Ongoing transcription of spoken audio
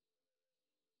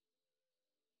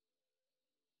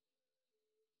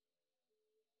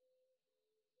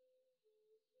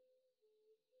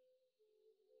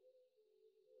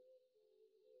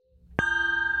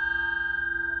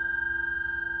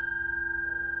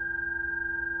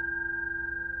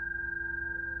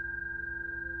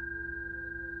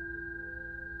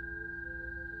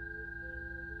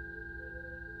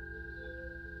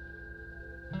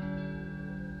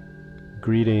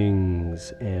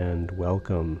Greetings and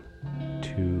welcome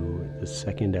to the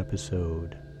second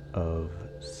episode of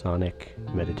Sonic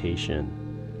Meditation.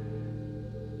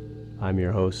 I'm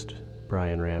your host,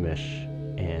 Brian Ramish,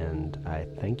 and I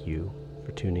thank you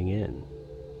for tuning in.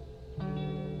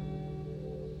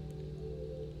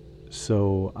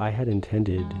 So I had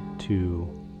intended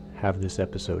to have this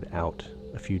episode out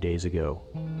a few days ago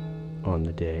on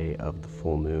the day of the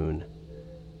full moon,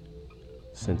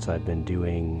 since I've been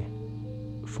doing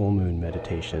full moon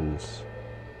meditations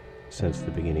since the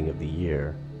beginning of the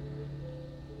year,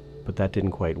 but that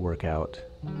didn't quite work out.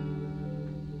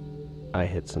 I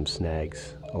hit some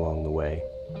snags along the way,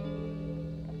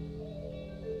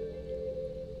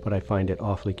 but I find it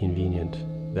awfully convenient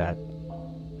that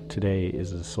today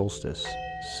is the solstice,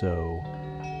 so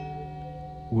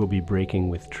we'll be breaking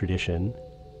with tradition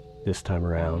this time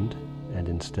around, and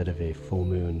instead of a full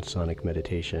moon sonic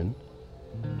meditation,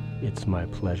 it's my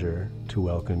pleasure to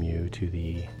welcome you to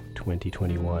the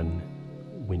 2021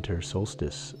 Winter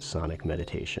Solstice Sonic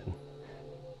Meditation.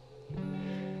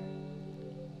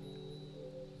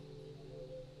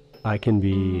 I can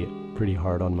be pretty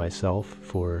hard on myself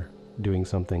for doing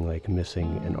something like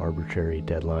missing an arbitrary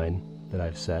deadline that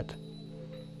I've set,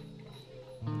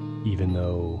 even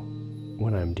though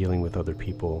when I'm dealing with other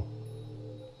people,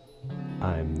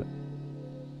 I'm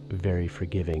very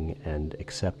forgiving and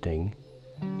accepting.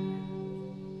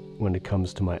 When it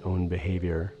comes to my own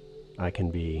behavior, I can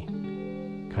be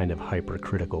kind of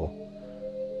hypercritical.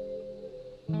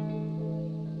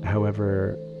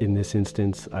 However, in this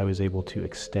instance, I was able to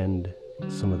extend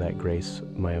some of that grace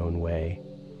my own way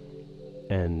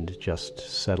and just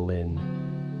settle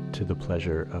in to the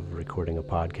pleasure of recording a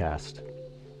podcast.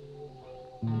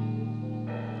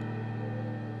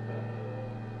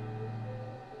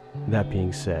 That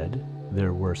being said,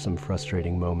 there were some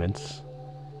frustrating moments,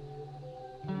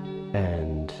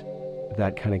 and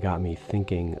that kind of got me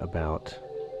thinking about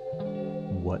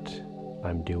what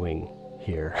I'm doing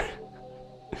here.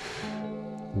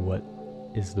 What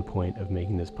is the point of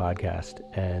making this podcast?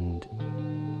 And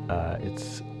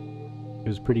it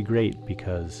was pretty great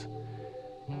because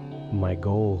my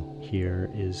goal here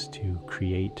is to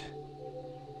create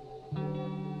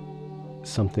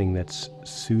something that's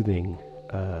soothing,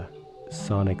 a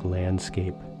sonic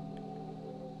landscape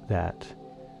that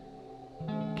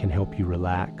can help you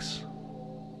relax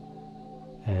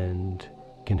and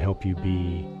can help you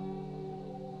be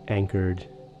anchored,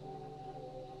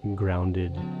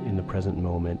 grounded in the present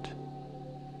moment,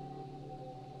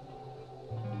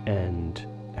 and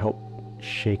help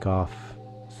shake off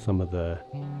some of the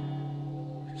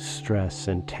stress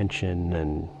and tension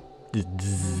and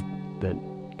that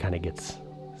kind of gets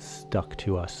stuck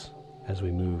to us as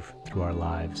we move through our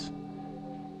lives.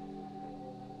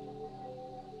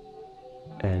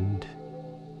 And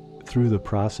through the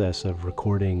process of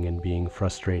recording and being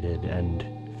frustrated and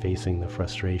facing the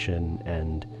frustration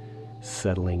and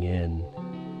settling in,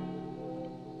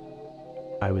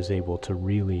 I was able to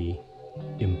really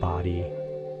embody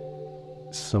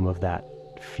some of that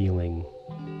feeling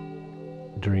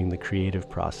during the creative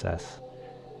process.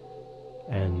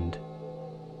 And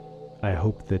I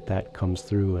hope that that comes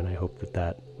through, and I hope that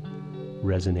that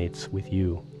resonates with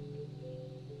you.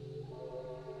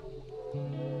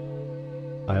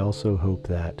 I also hope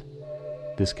that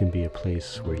this can be a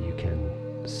place where you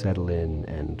can settle in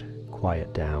and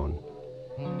quiet down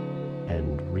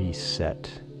and reset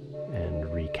and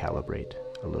recalibrate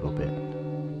a little bit.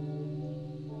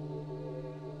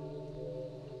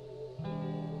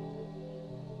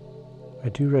 I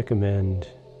do recommend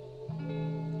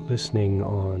listening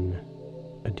on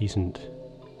a decent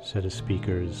set of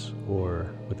speakers or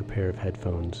with a pair of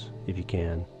headphones if you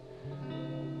can,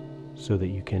 so that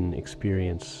you can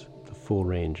experience the full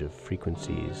range of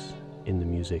frequencies in the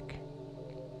music.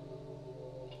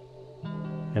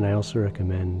 And I also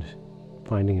recommend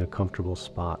finding a comfortable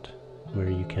spot where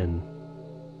you can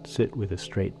sit with a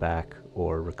straight back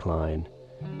or recline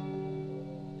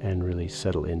and really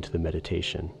settle into the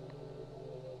meditation.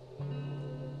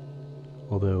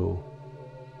 Although,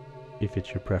 if it's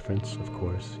your preference, of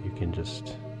course, you can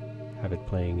just have it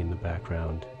playing in the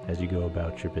background as you go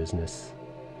about your business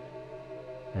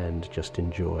and just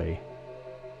enjoy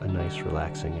a nice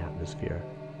relaxing atmosphere.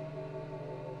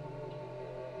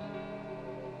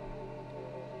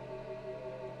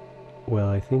 Well,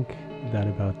 I think that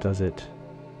about does it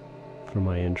for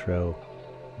my intro.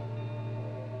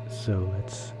 So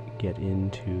let's get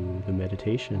into the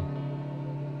meditation.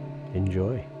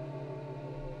 Enjoy.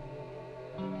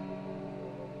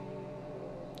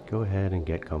 Go ahead and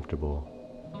get comfortable.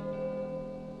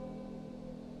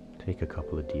 Take a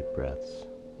couple of deep breaths.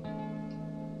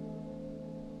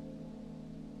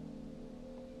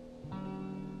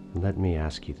 Let me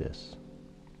ask you this.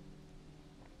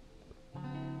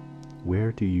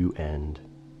 Where do you end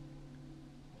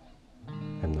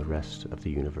and the rest of the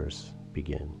universe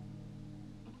begin?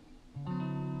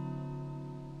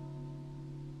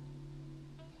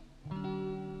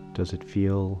 Does it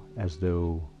feel as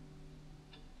though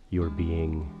your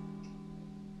being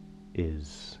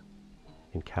is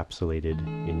encapsulated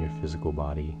in your physical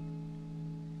body,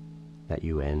 that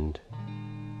you end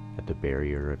at the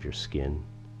barrier of your skin,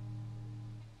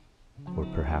 or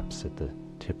perhaps at the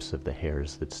tips of the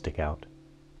hairs that stick out?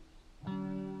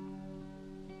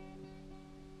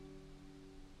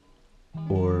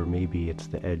 Or maybe it's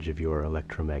the edge of your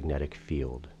electromagnetic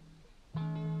field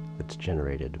that's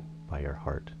generated by your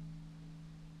heart.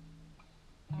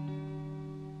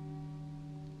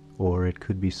 Or it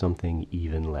could be something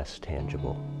even less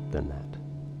tangible than that.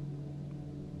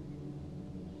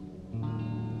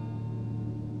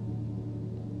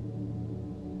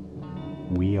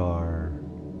 We are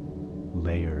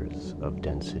layers of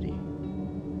density,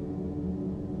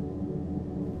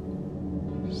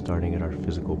 starting at our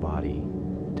physical body,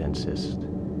 densest,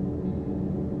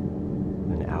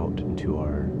 then out into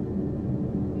our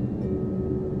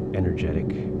energetic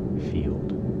field,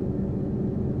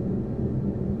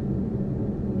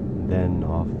 then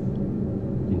off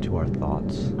into our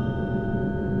thoughts,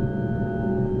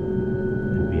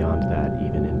 and beyond that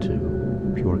even into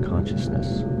pure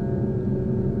consciousness,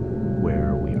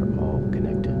 where we are all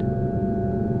connected.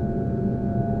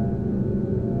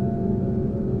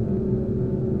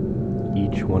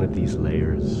 Each one of these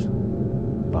layers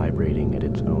vibrating at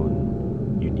its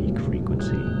own unique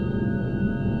frequency.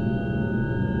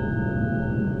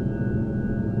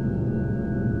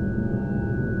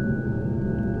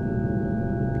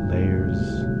 Layers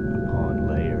upon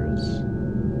layers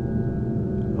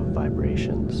of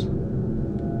vibrations.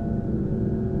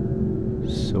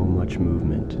 So much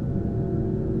movement,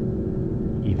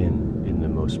 even in the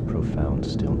most profound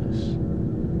stillness.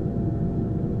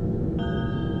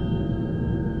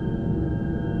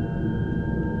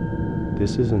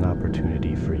 This is an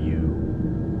opportunity for you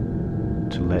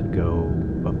to let go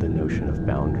of the notion of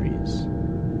boundaries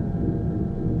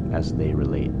as they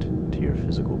relate to your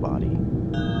physical body.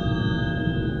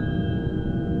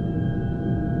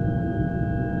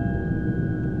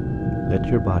 Let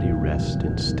your body rest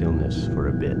in stillness for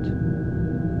a bit,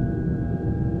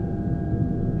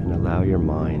 and allow your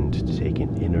mind to take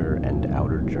an inner and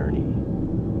outer journey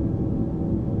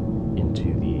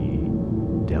into the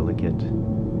delicate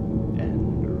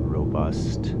and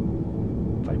robust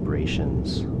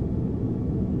vibrations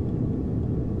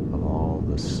of all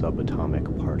the subatomic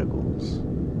particles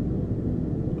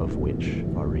of which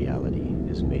our reality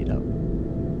is made up.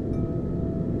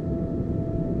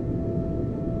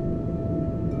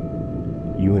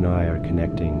 You and I are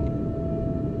connecting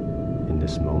in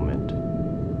this moment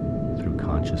through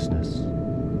consciousness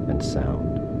and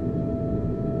sound.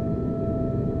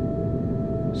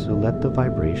 So let the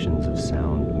vibrations of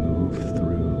sound move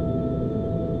through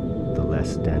the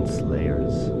less dense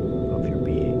layers of your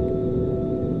being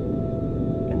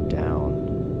and down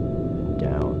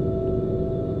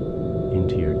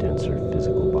into your denser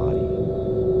physical body.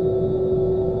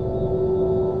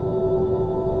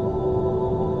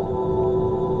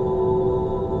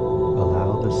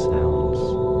 Allow the sounds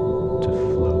to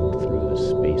flow through the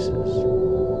spaces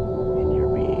in your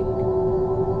being.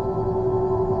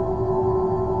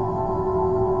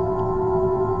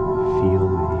 Feel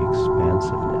the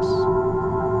expansiveness of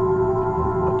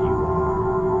what you are.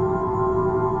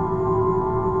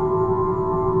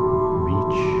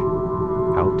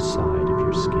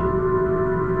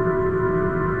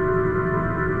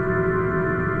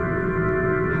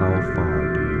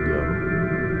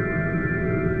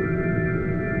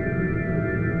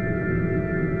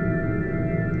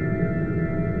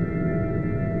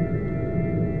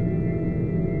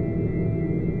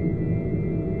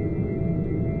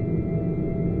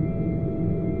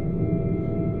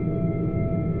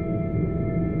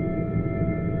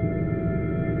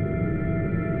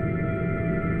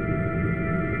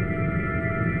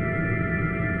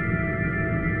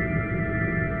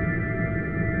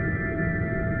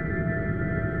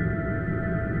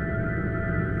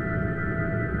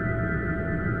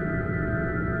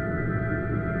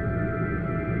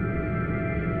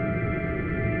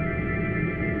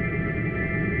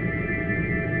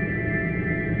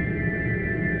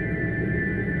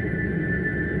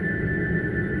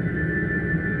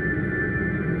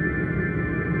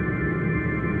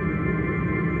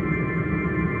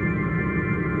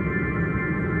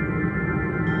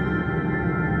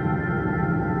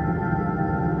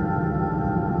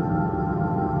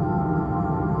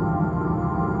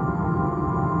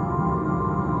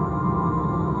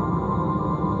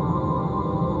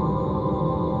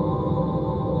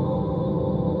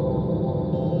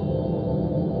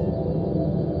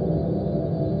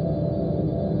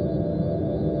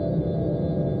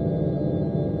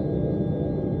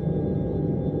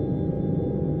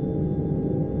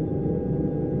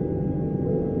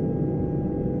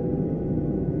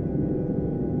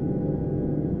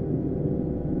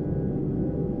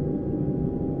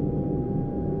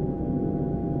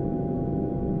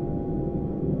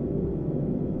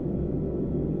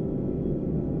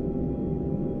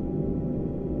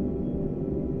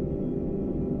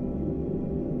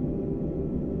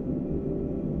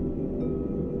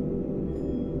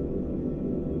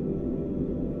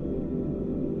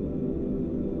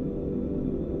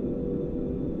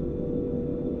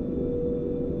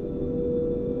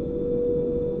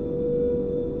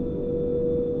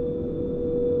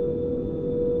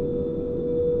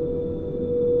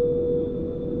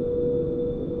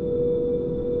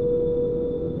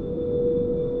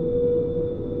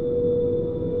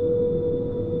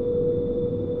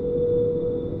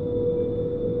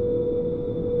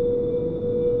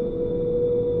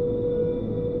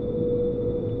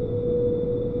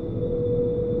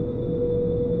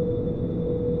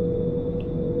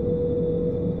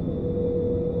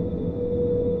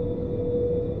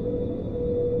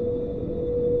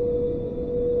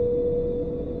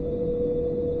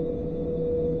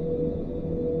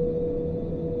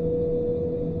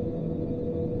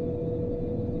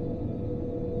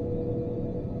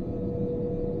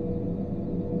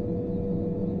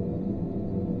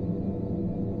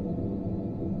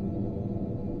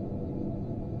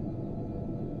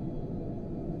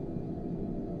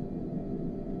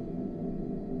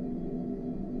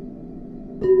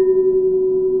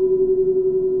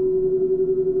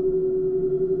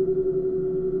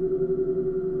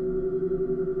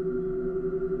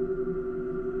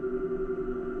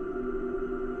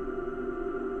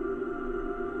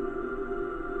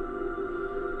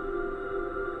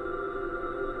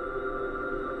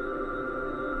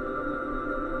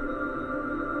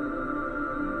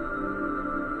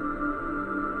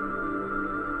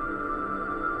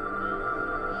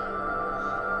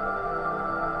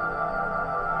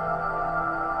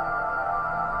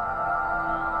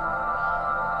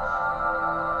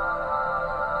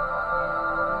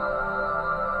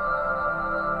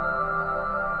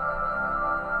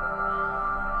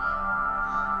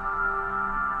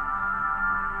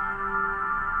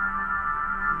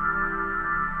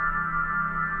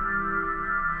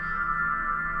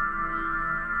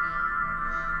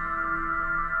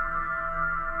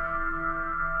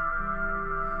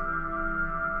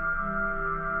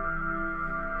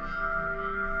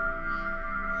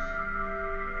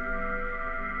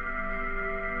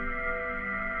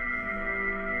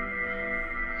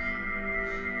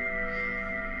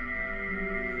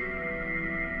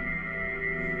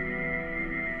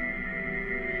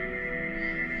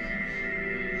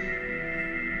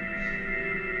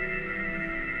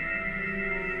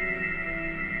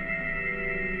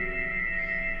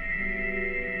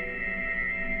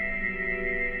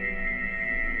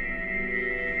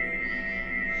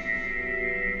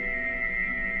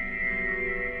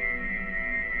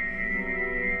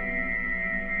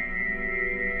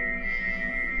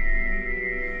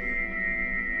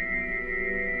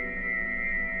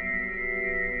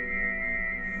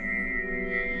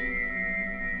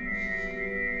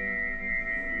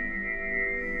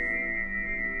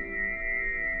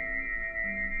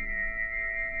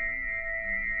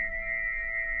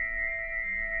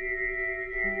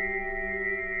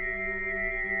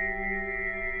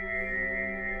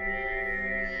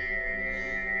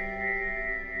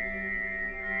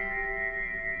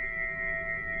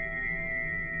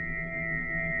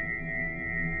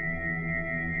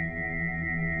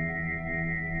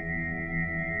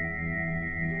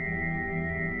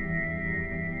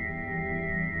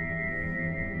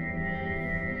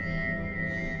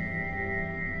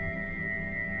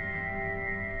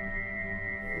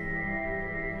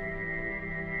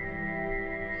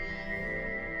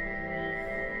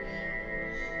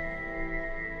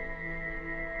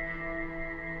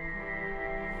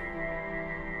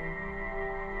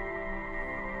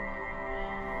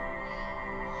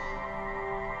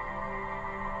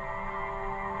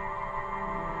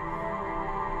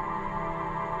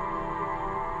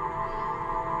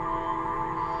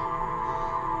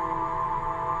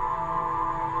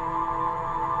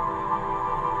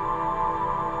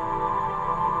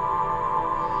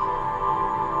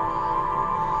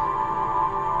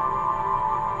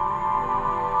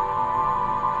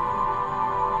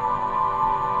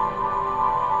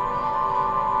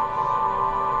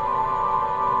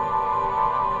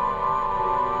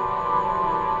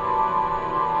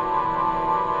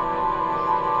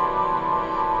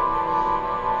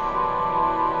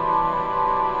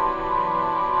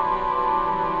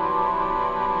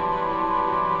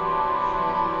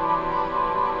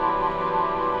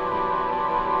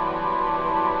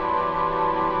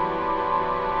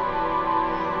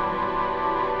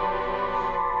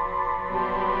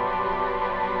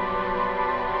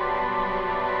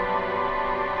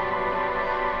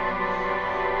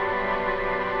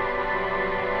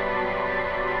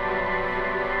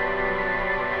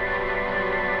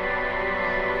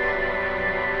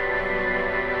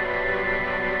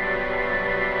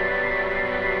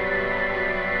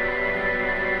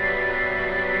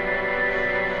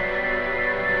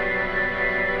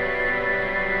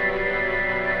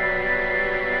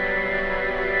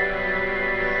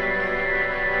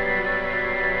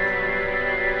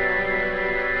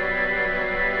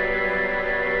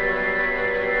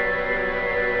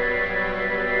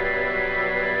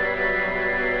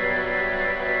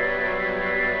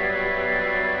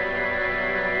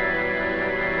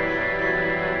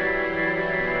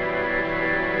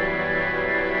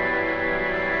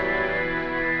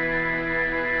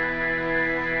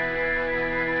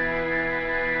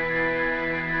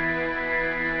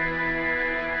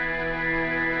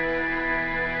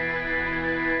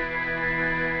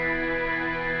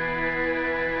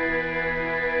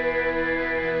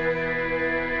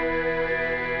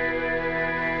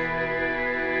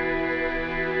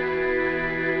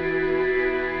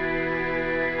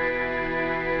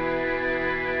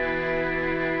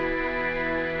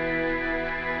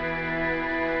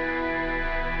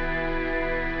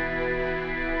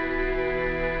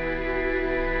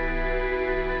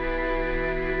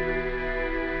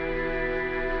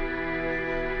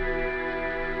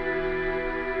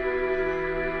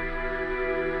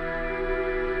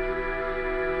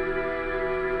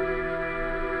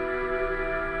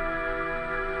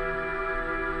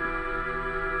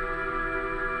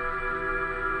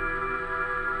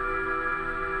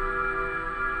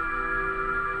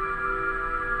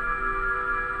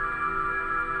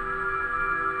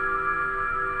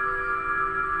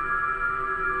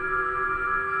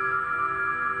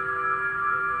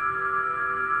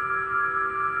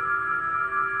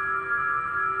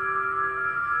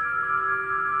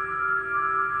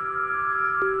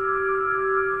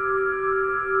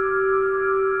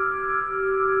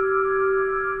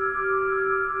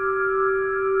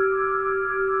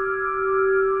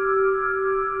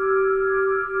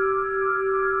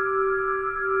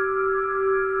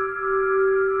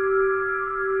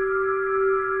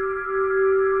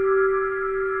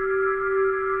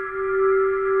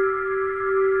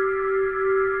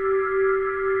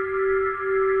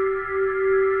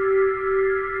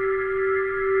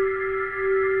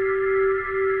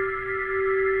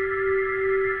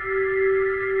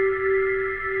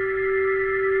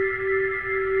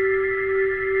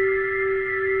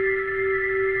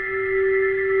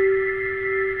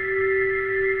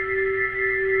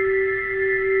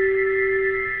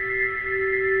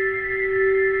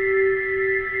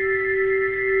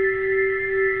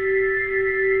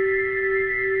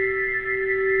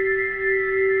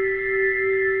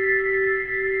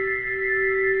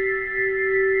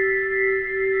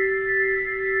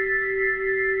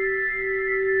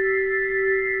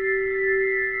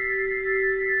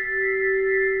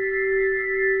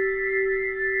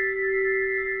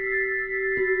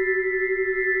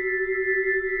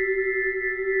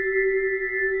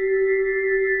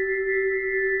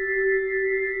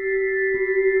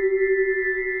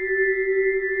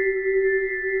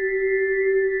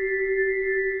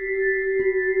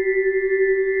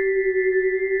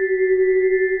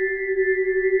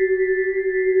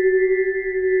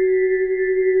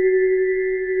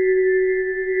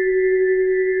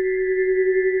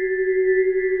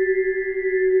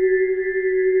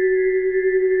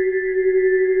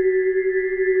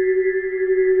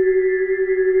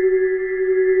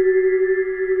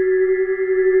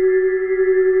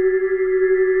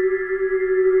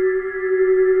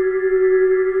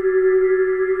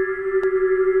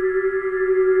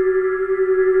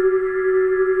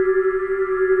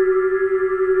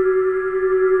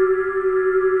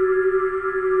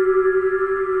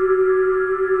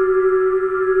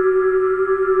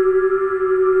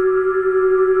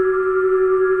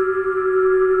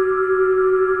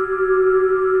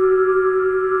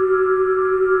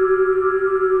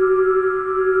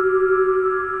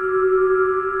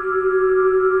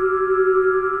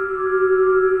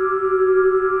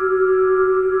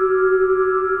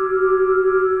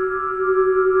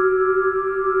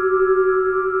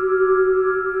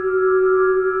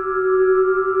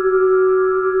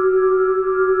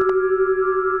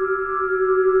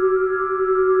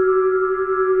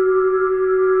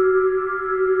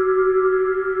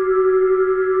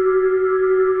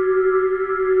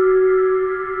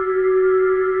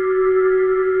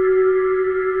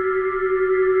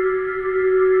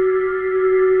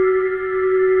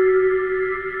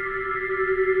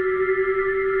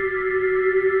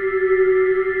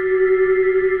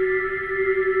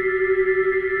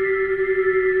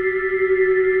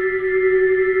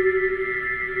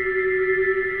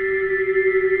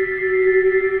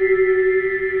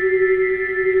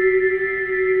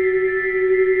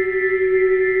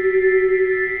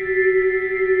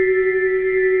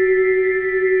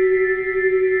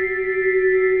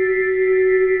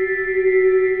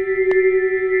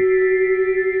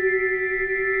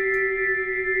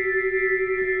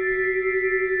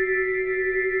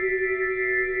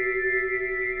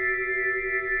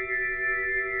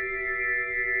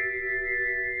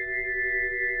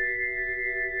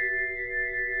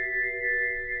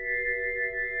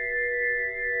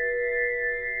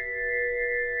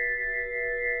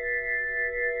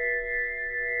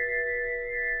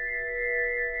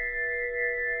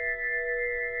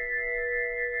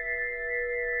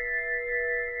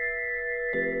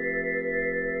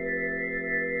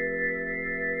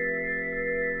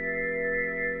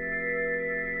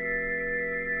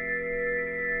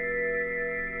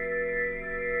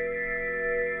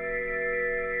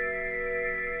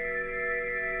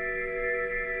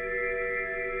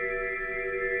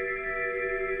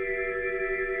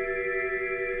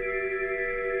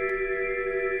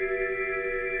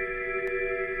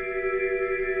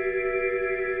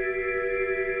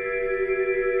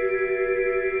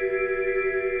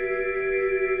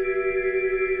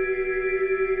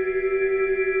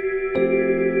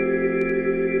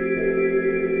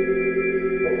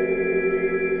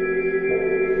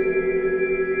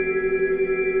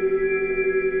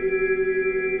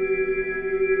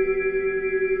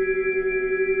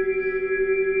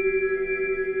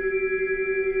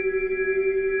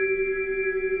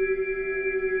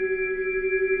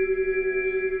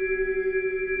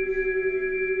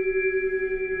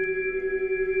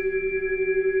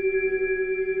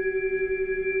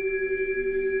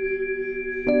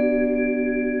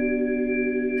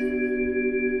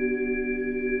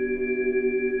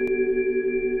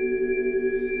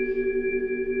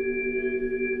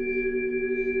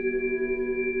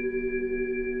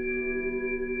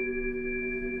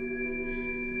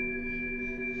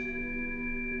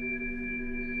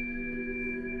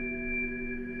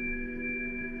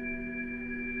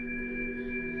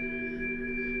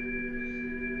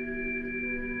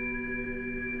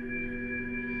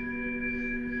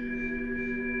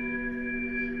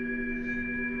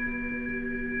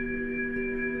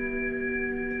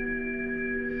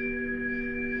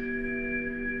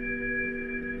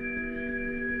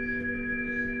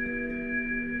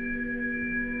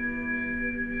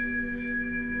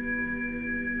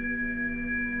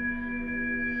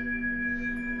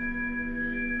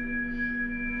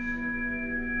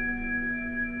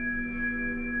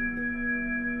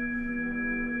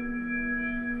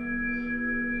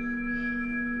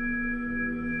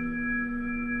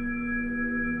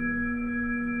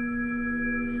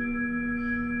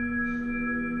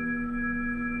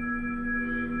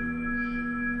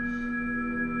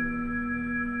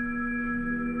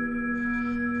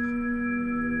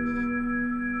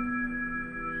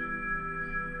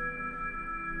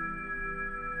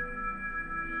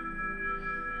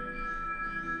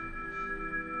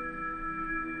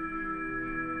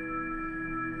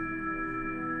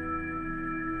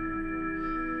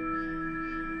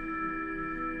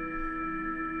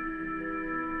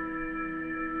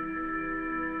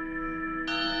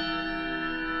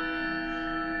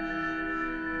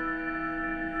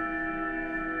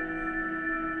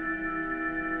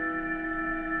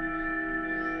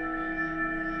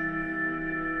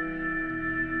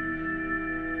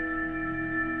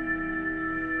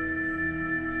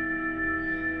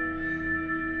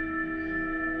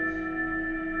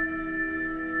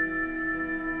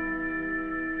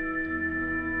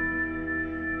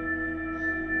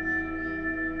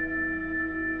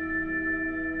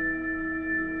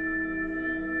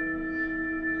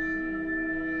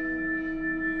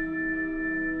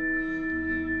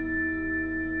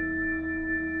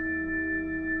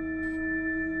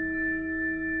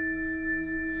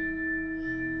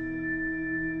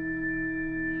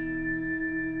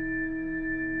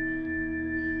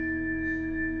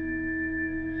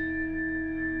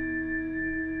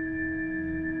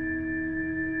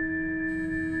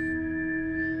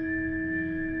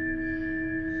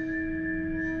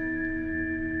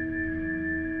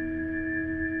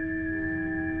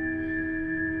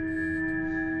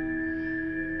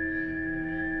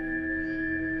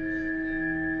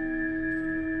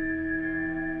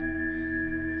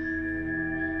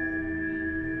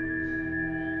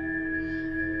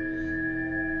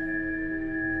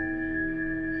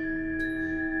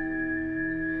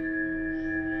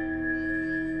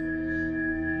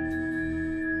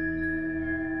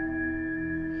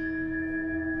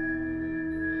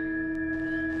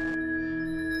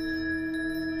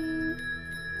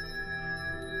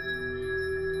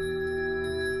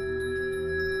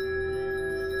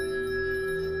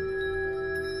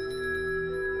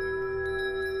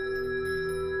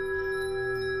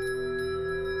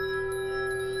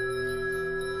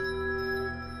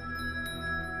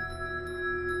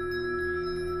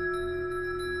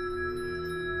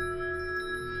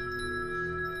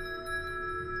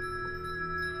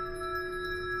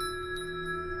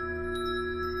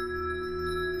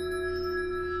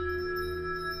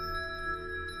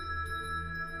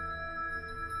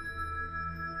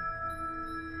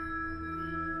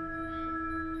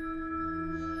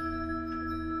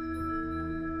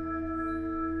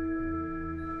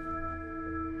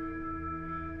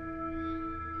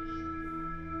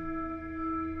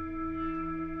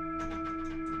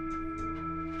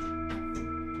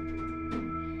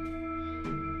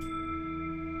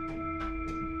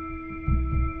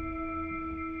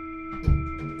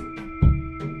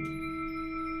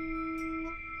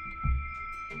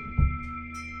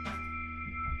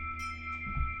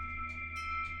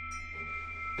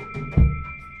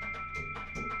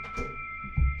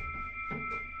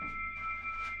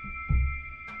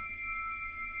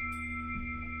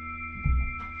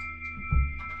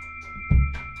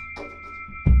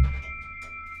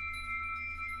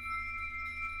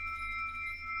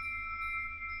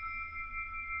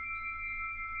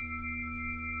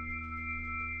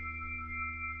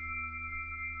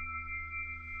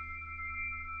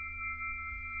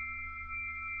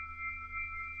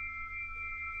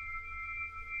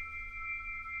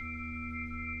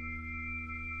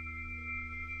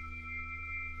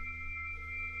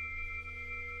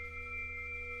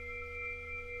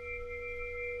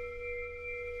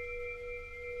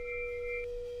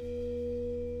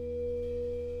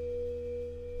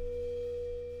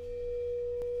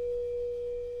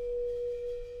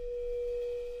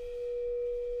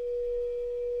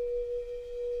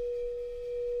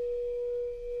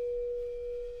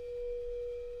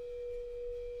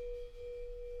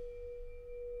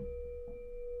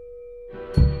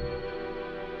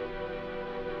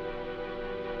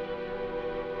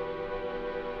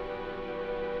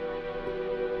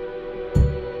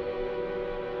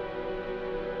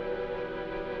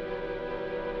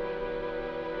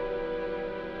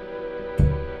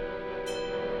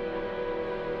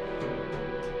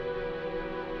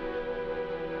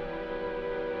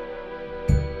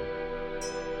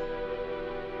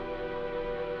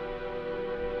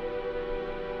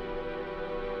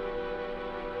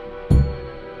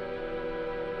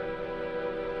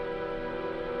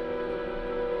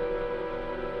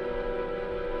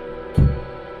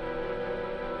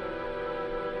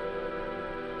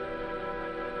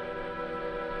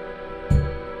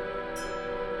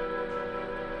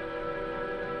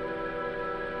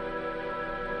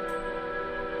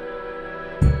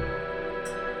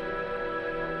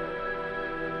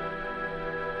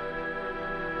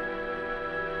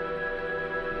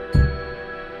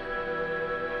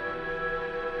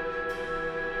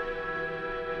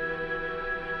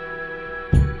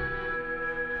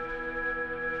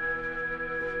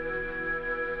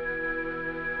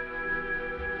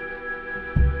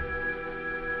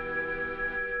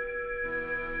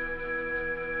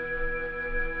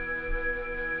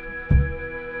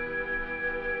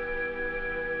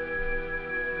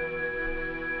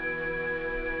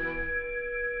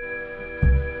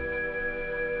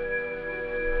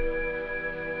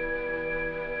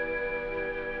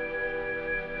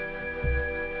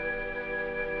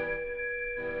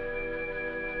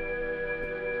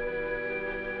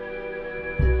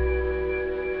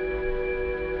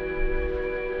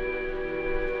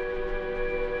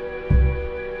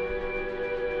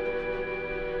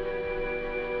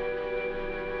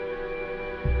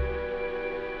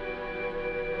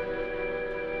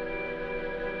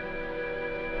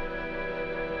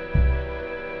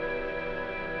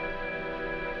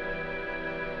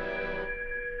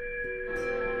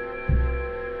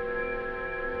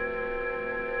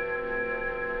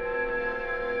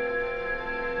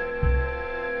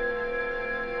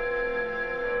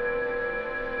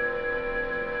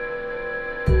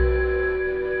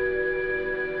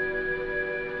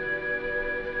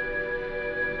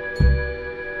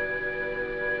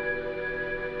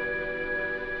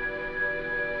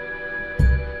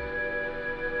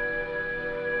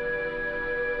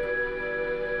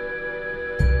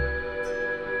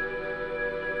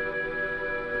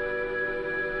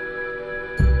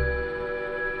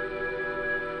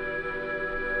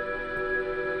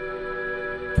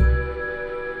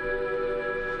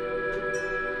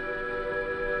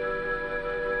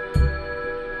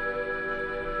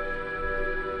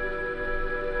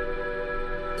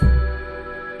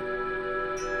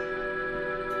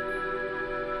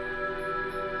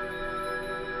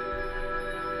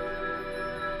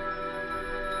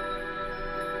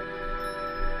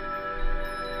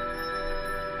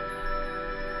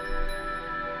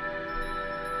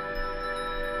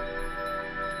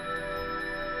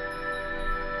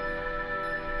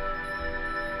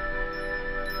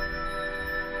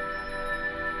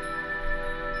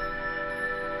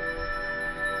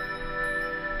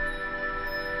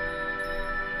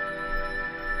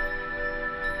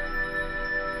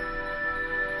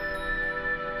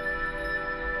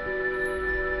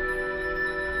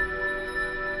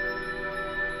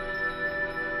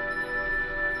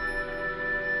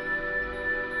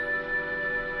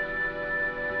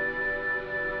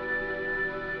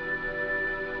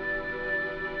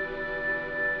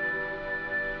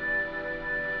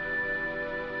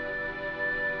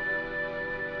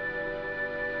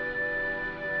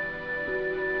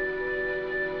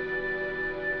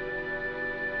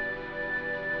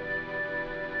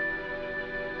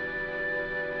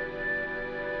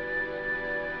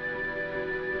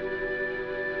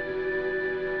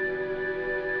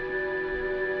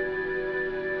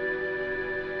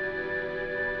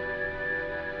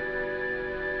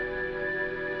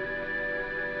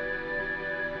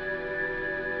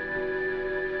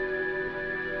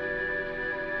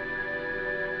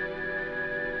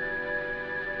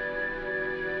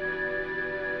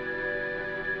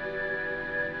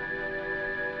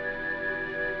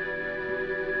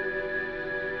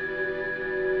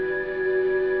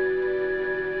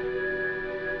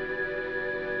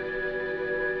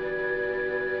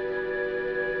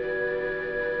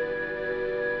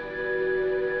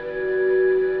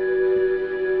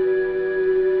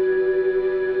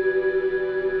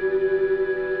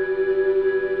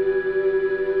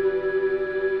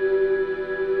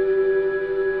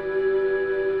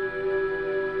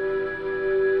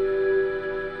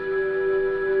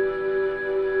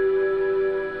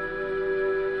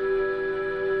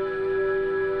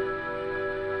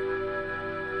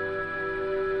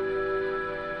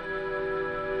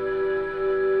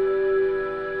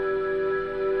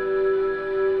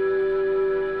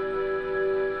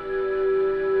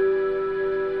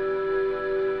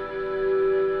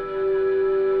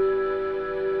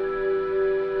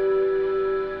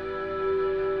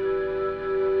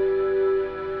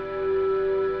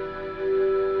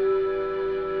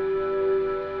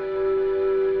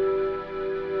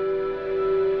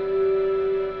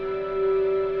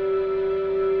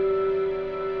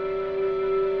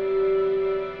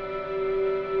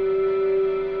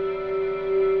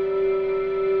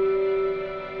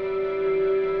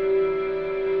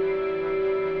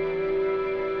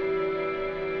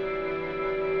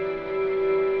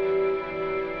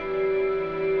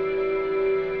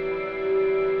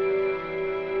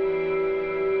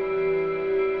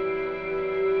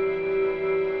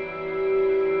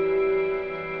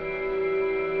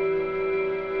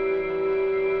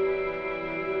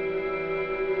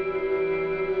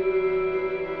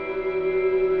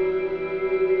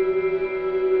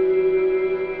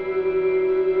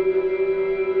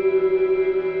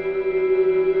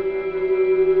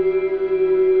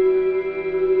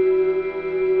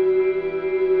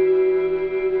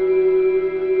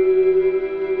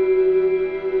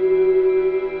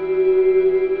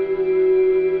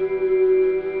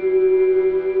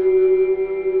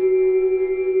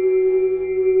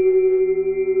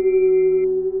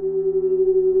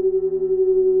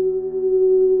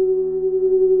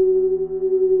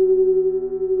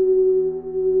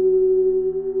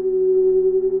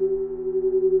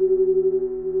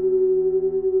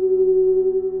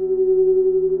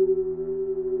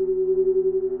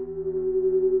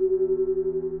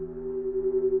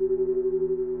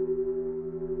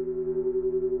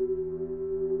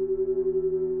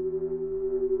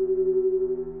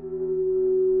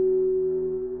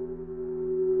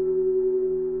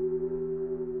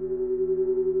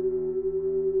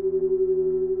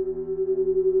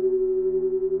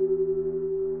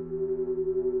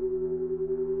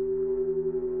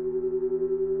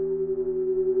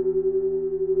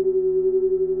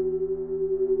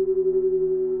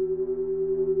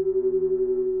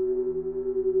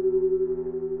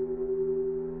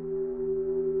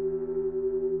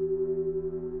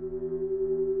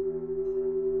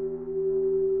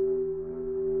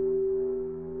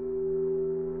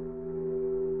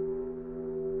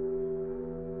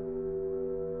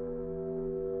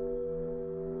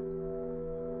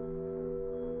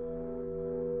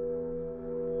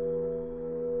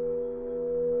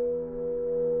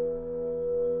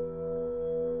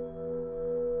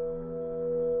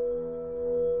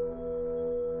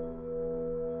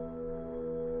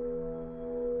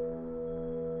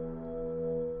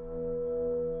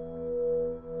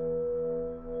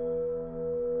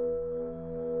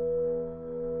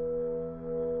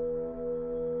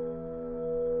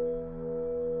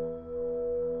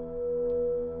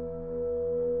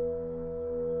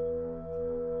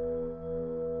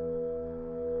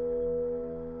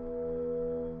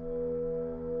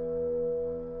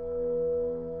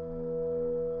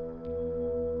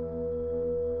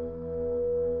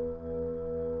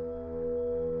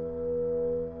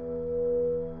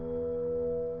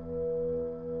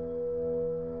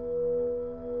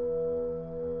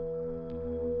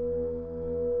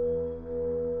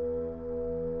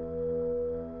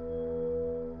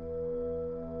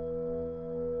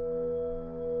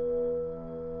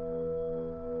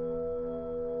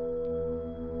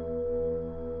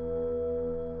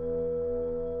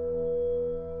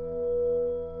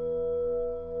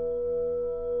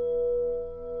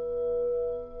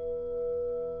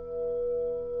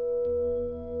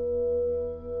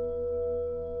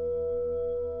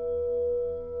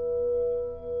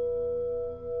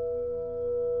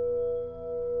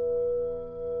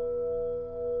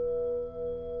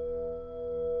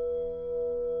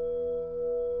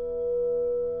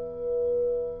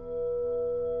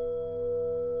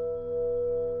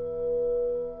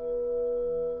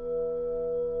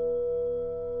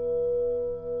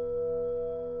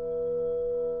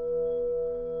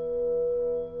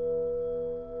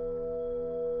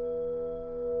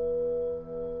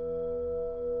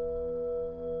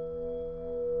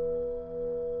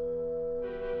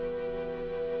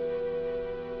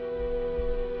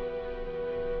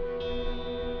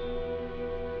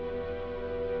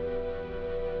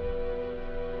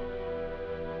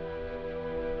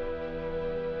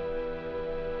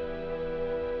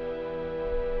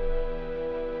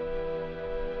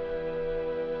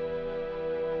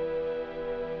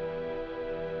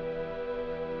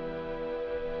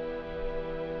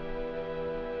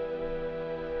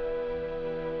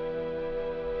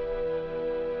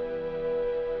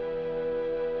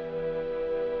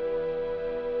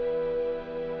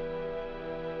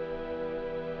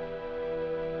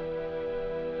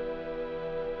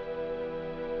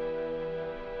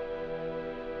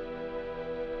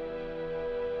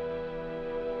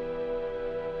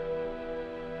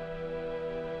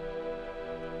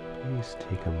 Just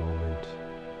take a moment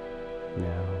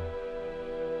now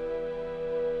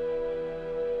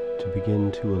to begin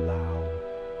to allow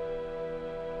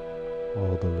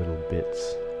all the little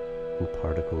bits and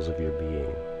particles of your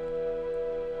being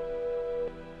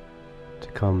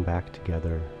to come back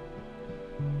together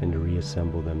and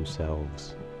reassemble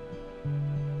themselves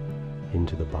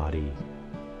into the body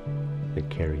that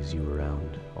carries you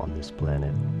around on this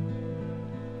planet.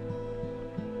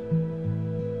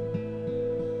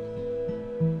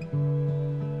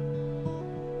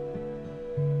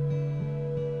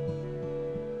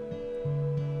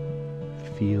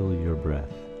 Feel your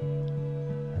breath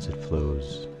as it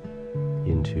flows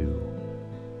into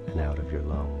and out of your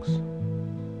lungs.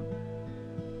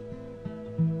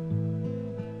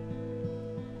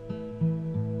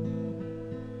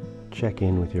 Check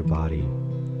in with your body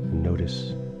and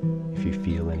notice if you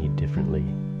feel any differently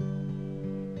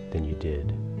than you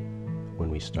did when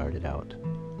we started out.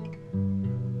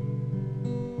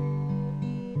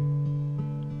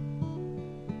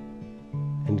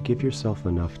 And give yourself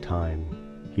enough time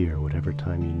here, whatever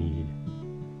time you need,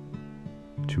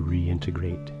 to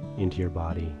reintegrate into your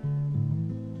body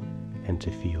and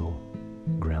to feel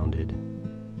grounded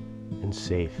and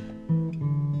safe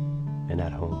and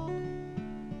at home.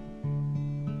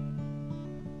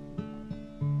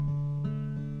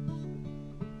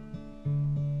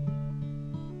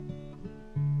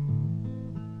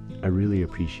 I really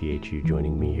appreciate you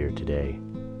joining me here today.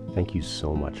 Thank you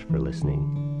so much for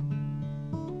listening.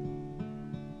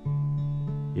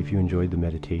 If you enjoyed the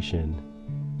meditation,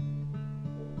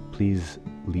 please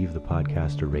leave the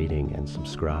podcast a rating and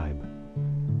subscribe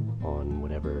on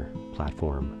whatever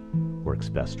platform works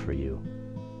best for you.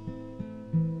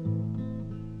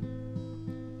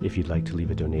 If you'd like to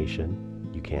leave a donation,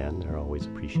 you can. They're always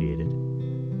appreciated.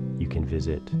 You can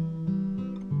visit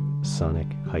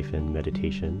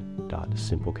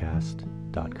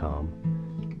sonic-meditation.simplecast.com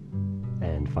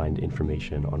and find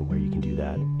information on where you can do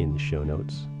that in the show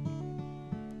notes.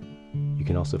 You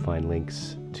can also find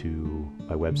links to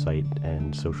my website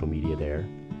and social media there,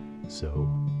 so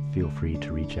feel free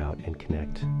to reach out and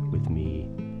connect with me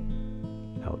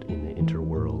out in the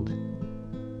interworld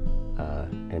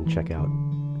and check out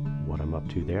what I'm up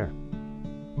to there.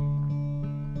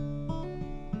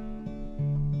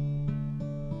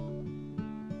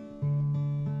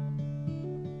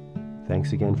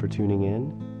 Thanks again for tuning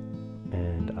in,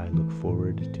 and I look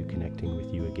forward to connecting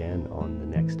with you again on the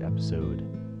next episode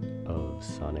of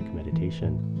Sonic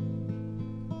Meditation.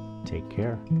 Take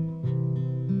care.